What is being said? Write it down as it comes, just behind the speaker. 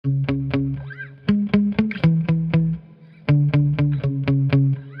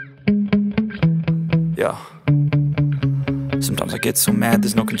get so mad,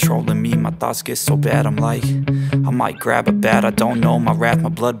 there's no controlling me. My thoughts get so bad, I'm like, I might grab a bat, I don't know. My wrath, my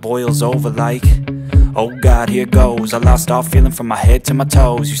blood boils over like, oh God, here goes. I lost all feeling from my head to my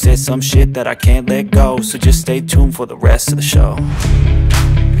toes. You said some shit that I can't let go, so just stay tuned for the rest of the show.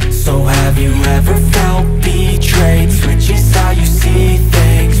 So have you ever felt betrayed? Switches how you see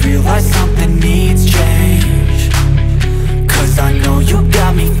things, realize something needs change. Cause I know you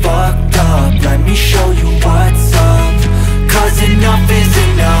got me fucked up, let me show you what's up. Cause enough is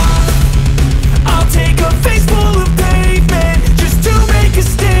enough. I'll take a face full of pavement just to make a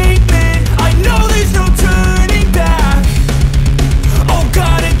statement. I know there's no turning back. Oh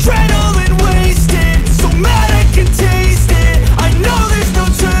God, adrenaline wasted, so mad I can taste it. I know there's no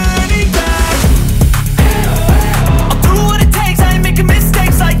turning back. I'll do what it takes, I ain't making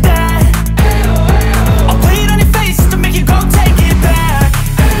mistakes like that. I'll play it on your face to make you go take it back.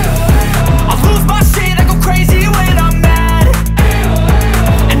 I'll lose my shit, I go crazy when I'm mad.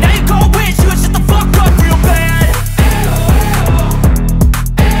 And now you gon' wish you would shut the fuck up real bad.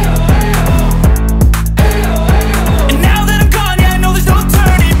 And now that I'm gone, yeah, I know there's no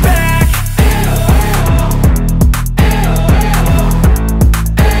turning back.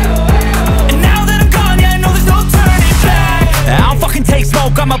 And now that I'm gone, yeah, I know there's no turning back. I don't fucking take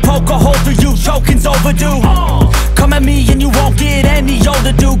smoke, I'ma poke a hole through you, choking's overdue. Come at me and you won't get any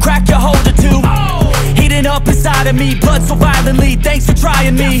older, dude. Crack your holder too. Heating up inside of me, blood so violently, thanks for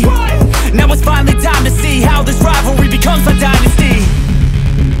trying me. Now it's finally time to see how this rivalry becomes a dynasty.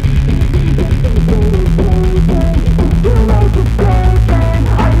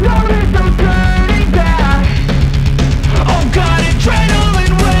 Oh God,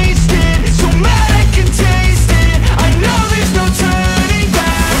 adrenaline wasted, so mad I can taste it. I know there's no turning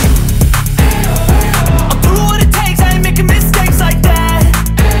back. I'll do what it takes, I ain't making mistakes like that.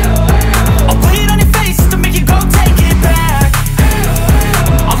 I'll play it on your face to make you go take it back.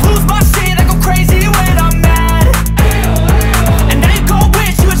 I'll lose my shit, I go crazy when I'm mad. And now you gon'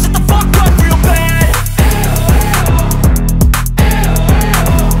 wish you would shut the fuck up real bad.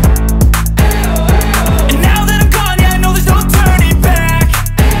 And now that I'm gone, yeah, I know there's no turning back.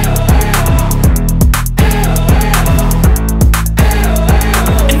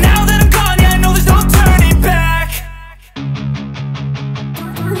 And now that I'm gone, yeah, I know there's no turning back.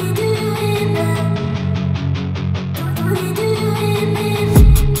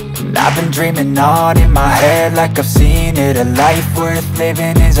 I've been dreaming on in my head like I've seen it. A life worth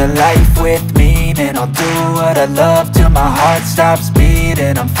living is a life with meaning. I'll do what I love till my heart stops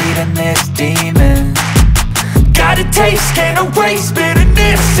beating. I'm feeding this demon. Got a taste, can't erase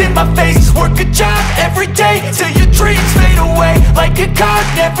bitterness in my face. Work a job every day till your dreams fade away. Like a card,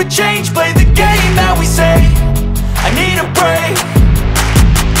 never change, play the game that we say. I need a break.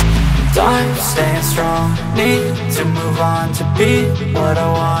 I'm staying strong, need to move on to be what I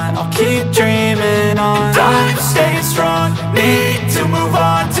want. I'll keep dreaming on. I'm staying strong, need to move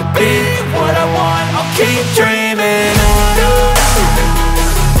on to be what I want. I'll keep dreaming on.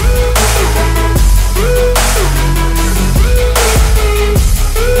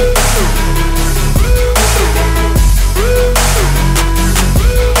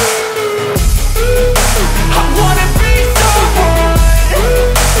 I wanna be someone,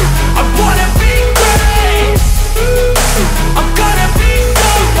 I wanna be great. I'm gonna be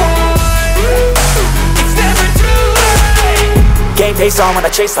someone, it's never too late. Game face on when I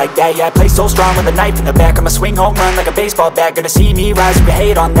chase like that, yeah, I play so strong with a knife in the back. I'ma swing home run like a baseball bat. Gonna see me rise if you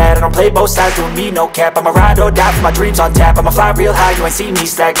hate on that. I don't play both sides, doing me no cap. I'ma ride or die for my dreams on tap. I'ma fly real high, you ain't see me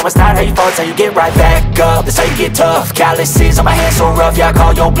slack. No, it's not how you fall, it's how you get right back up. That's how you get tough. Calluses on my hands so rough, yeah, I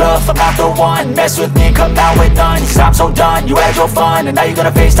call your bluff. I'm not the one, mess with me and come out with none. Cause I'm so done, you had your fun, and now you're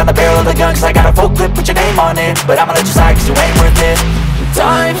gonna face down the barrel of the gun. Cause I got a full clip with your name on it, but I'ma let you slide cause you ain't worth it.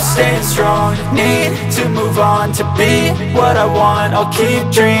 I'm staying strong, need to move on to be what I want. I'll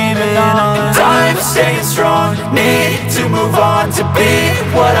keep dreaming on. I'm staying strong, need to move on to be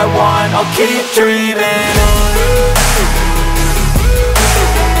what I want. I'll keep dreaming on.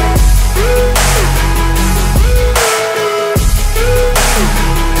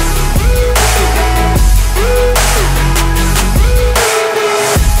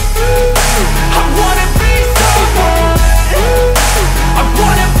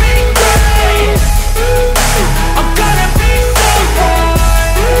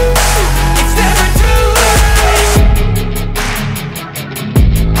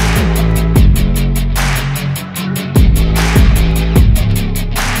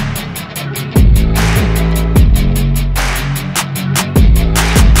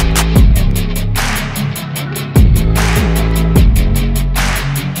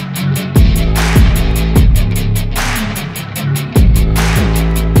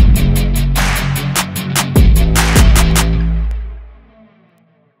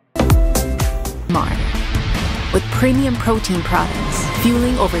 queimar. With premium protein products,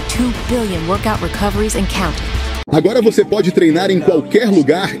 fueling over 2 billion workout recoveries and counting. Agora você pode treinar em qualquer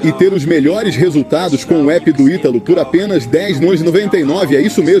lugar e ter os melhores resultados com o app do Ítalo por apenas R$10,99. É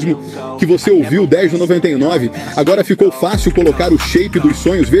isso mesmo que você ouviu, R$10,99. Agora ficou fácil colocar o shape dos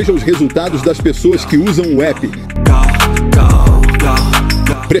sonhos. Veja os resultados das pessoas que usam o app.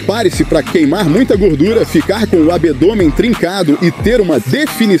 Prepare-se para queimar muita gordura, ficar com o abdômen trincado e ter uma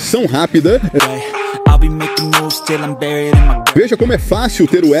definição rápida. Veja como é fácil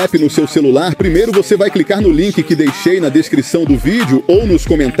ter o app no seu celular. Primeiro você vai clicar no link que deixei na descrição do vídeo ou nos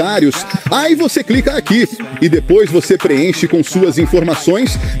comentários. Aí você clica aqui e depois você preenche com suas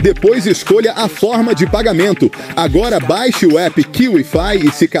informações. Depois escolha a forma de pagamento. Agora baixe o app KiwiFi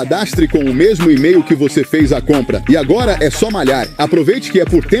e se cadastre com o mesmo e-mail que você fez a compra. E agora é só malhar. Aproveite que é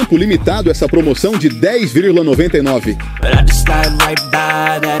por tempo limitado essa promoção de R$10,99.